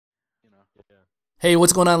Hey,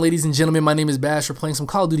 what's going on, ladies and gentlemen? My name is Bash. We're playing some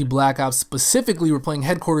Call of Duty Black Ops. Specifically, we're playing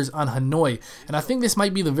Headquarters on Hanoi. And I think this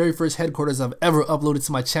might be the very first Headquarters I've ever uploaded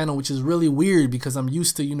to my channel, which is really weird because I'm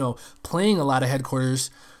used to, playing a lot of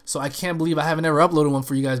Headquarters. So I can't believe I haven't ever uploaded one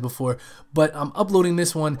for you guys before. But I'm uploading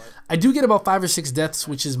this one. I do get about 5 or 6 deaths,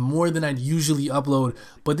 which is more than I'd usually upload.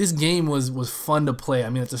 But this game was fun to play. I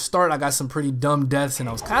mean, at the start, I got some pretty dumb deaths, and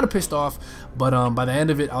I was kind of pissed off. But by the end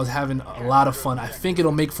of it, I was having a lot of fun. I think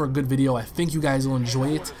it'll make for a good video. I think you guys will enjoy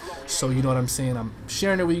it. So you know what I'm saying. I'm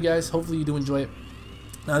sharing it with you guys. Hopefully you do enjoy it.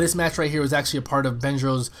 Now this match right here was actually a part of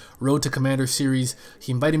B3ndro's Road to Commander series.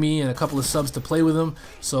 He invited me and a couple of subs to play with him.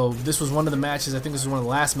 So this was one of the matches. I think this was one of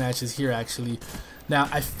the last matches here actually. Now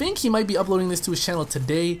I think he might be uploading this to his channel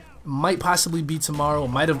today. Might possibly be tomorrow.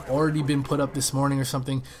 Might have already been put up this morning or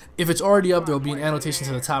something. If it's already up, there will be an annotation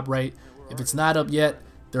to the top right. If it's not up yet,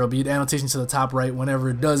 there will be an annotation to the top right whenever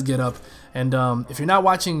it does get up. And if you're not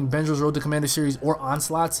watching B3ndro's Road to Commander series or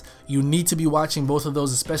Onslaughts, you need to be watching both of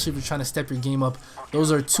those, especially if you're trying to step your game up. Those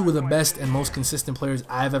are two of the best and most consistent players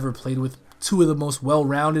I've ever played with. Two of the most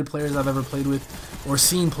well-rounded players I've ever played with or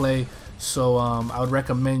seen play. So I would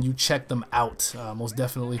recommend you check them out, most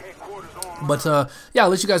definitely. But yeah, I'll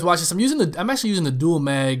let you guys watch this. I'm actually using the dual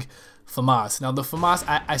mag FAMAS. Now the FAMAS,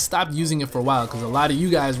 I stopped using it for a while because a lot of you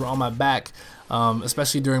guys were on my back.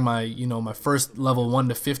 Especially during my, my first level 1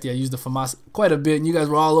 to 50, I used the FAMAS quite a bit, and you guys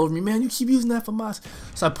were all over me, man, you keep using that FAMAS.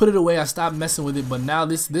 So I put it away, I stopped messing with it, but now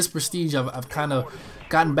this Prestige, I've kind of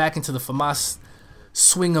gotten back into the FAMAS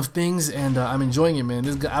swing of things, and I'm enjoying it, man.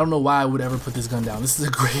 I don't know why I would ever put this gun down. This is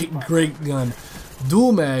a great gun.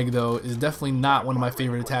 Dual mag, though, is definitely not one of my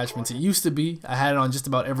favorite attachments. It used to be. I had it on just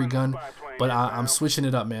about every gun, but I'm switching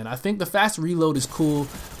it up, man. I think the fast reload is cool,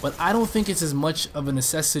 but I don't think it's as much of a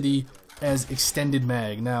necessity as extended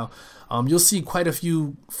mag. Now you'll see quite a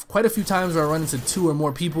few times where I run into 2 or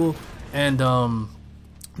more people, and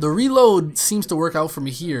the reload seems to work out for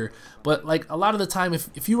me here, but like a lot of the time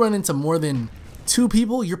if you run into more than 2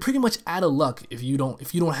 people, you're pretty much out of luck if you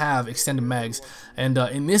don't have extended mags. And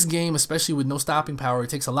in this game, especially with no stopping power,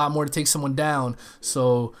 it takes a lot more to take someone down.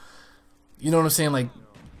 So you know what I'm saying, like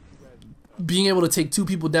being able to take 2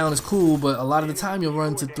 people down is cool, but a lot of the time you'll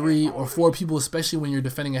run into 3 or 4 people, especially when you're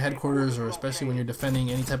defending a headquarters or especially when you're defending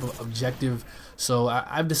any type of objective. So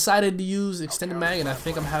I've decided to use extended mag, and I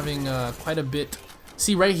think I'm having quite a bit.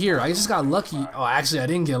 See right here, I just got lucky. Oh, actually I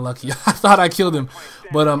didn't get lucky. I thought I killed him,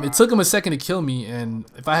 but it took him a second to kill me, and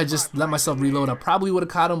if I had just let myself reload, I probably would have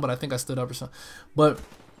caught him, but I think I stood up or something. But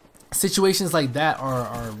situations like that are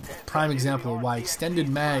a prime example of why extended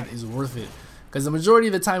mag is worth it. Because the majority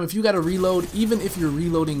of the time, if you got to reload, even if you're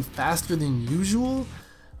reloading faster than usual,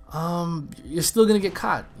 you're still gonna get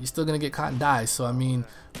caught. You're still gonna get caught and die. So I mean,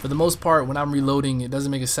 for the most part, when I'm reloading, it doesn't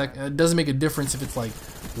make a difference if it's like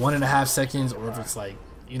 1.5 seconds or if it's like,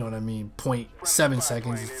 you know what I mean, 0.7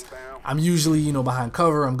 seconds. I'm usually behind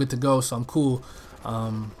cover. I'm good to go, so I'm cool.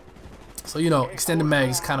 So extended mag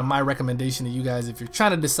is kind of my recommendation to you guys if you're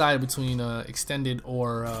trying to decide between extended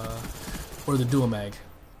or the dual mag.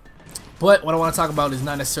 But what I want to talk about is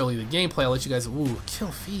not necessarily the gameplay. I'll let you guys,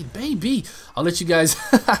 kill feed, baby. I'll let you guys,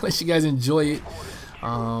 enjoy it.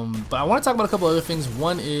 But I want to talk about a couple other things.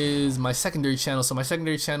 One is my secondary channel. So my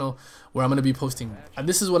secondary channel, where I'm going to be posting,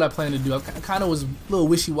 this is what I plan to do. I kind of was a little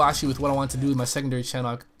wishy-washy with what I want to do with my secondary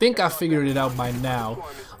channel. I think I figured it out by now.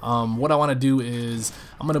 What I want to do is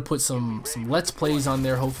I'm going to put some Let's Plays on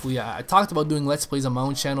there, hopefully. I talked about doing Let's Plays on my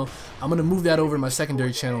own channel. I'm going to move that over to my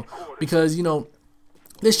secondary channel because,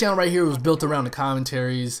 this channel right here was built around the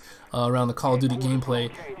commentaries, around the Call of Duty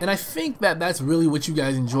gameplay, and I think that that's really what you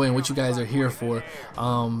guys enjoy and what you guys are here for.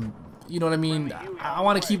 You know what I mean? I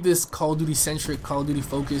want to keep this Call of Duty centric, Call of Duty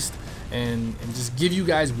focused, and just give you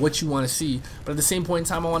guys what you want to see. But at the same point in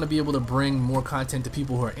time, I want to be able to bring more content to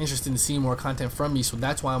people who are interested in seeing more content from me. So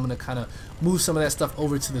that's why I'm going to kind of move some of that stuff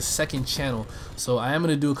over to the second channel. So I am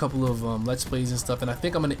going to do a couple of Let's Plays and stuff, and I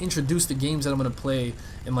think I'm going to introduce the games that I'm going to play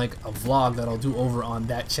in like a vlog that I'll do over on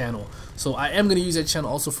that channel. So I am going to use that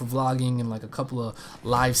channel also for vlogging and like a couple of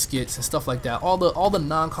live skits and stuff like that. All the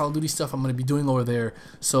non-Call of Duty stuff I'm going to be doing over there.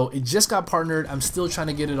 So it just got partnered. I'm still trying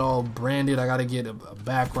to get it all branded. I got to get a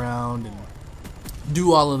background and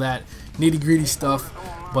do all of that nitty-gritty stuff.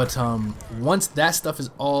 But once that stuff is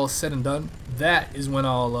all said and done, that is when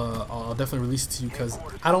I'll definitely release it to you, because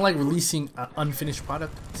I don't like releasing an unfinished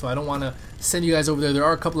product. So I don't want to send you guys over there. There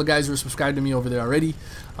are a couple of guys who are subscribed to me over there already.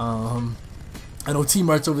 I know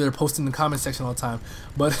T-Mart's over there posting in the comment section all the time,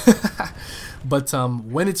 but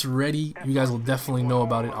when it's ready, you guys will definitely know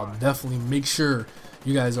about it. I'll definitely make sure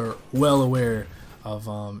you guys are well aware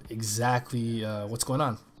of exactly what's going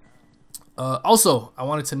on. Also, I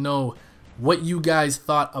wanted to know what you guys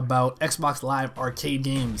thought about Xbox Live arcade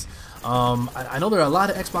games. I know there are a lot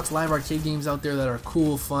of Xbox Live arcade games out there that are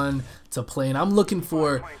cool, fun to play, and I'm looking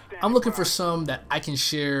for some that I can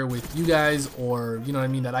share with you guys, or you know what I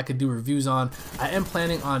mean, that I could do reviews on. I am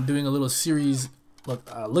planning on doing a little series. Look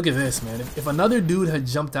at this, man. If another dude had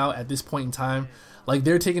jumped out at this point in time, like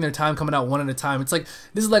they're taking their time coming out one at a time. It's like,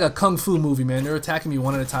 this is like a kung fu movie, man. They're attacking me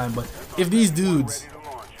one at a time. But if these dudes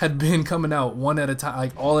had been coming out one at a time,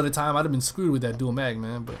 like all at a time, I'd have been screwed with that dual mag,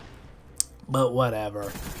 man. But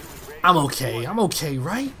whatever. I'm okay,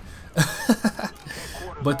 right?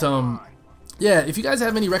 But yeah, if you guys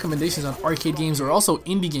have any recommendations on arcade games or also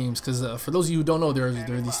indie games, because for those of you who don't know, there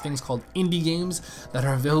are these things called indie games that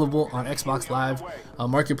are available on Xbox Live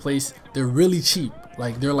Marketplace. They're really cheap.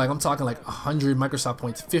 Like I'm talking like 100 Microsoft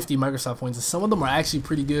points, 50 Microsoft points, and some of them are actually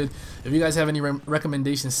pretty good. If you guys have any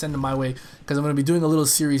recommendations, send them my way, because I'm going to be doing a little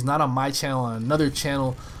series, not on my channel, on another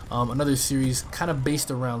channel, another series kind of based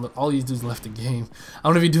around, look, all these dudes left the game.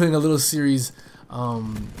 I'm going to be doing a little series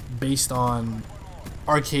based on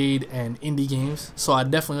arcade and indie games, so I'd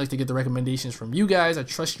definitely like to get the recommendations from you guys. I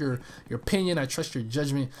trust your opinion, I trust your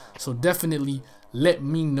judgment, so definitely let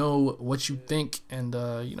me know what you think, and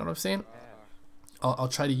you know what I'm saying, I'll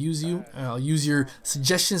try to use you, I'll use your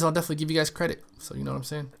suggestions, I'll definitely give you guys credit, so you know what I'm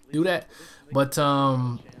saying, do that. But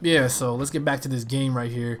yeah, so let's get back to this game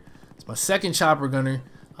right here. It's my second chopper gunner.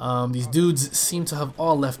 These dudes seem to have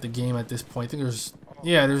all left the game at this point. I think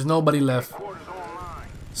there's nobody left.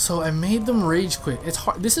 So I made them rage quit. It's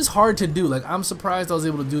hard. This is hard to do. Like, I'm surprised I was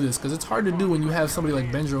able to do this, because it's hard to do when you have somebody like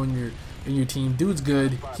B3ndro in your team. Dude's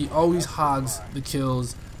good. He always hogs the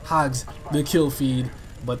kill feed.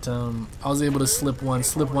 But I was able to slip one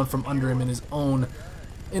from under him in his own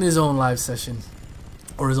live session,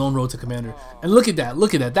 or his own road to commander. And look at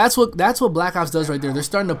that. That's what Black Ops does right there. They're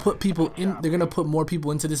starting to put people in. They're gonna put more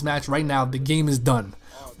people into this match right now. The game is done.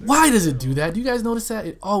 Why does it do that? Do you guys notice that?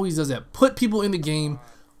 It always does that. Put people in the game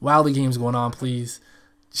while the game's going on, please.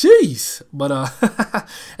 Jeez. But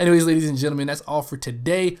anyways, ladies and gentlemen, that's all for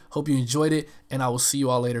today. Hope you enjoyed it, and I will see you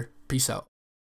all later. Peace out.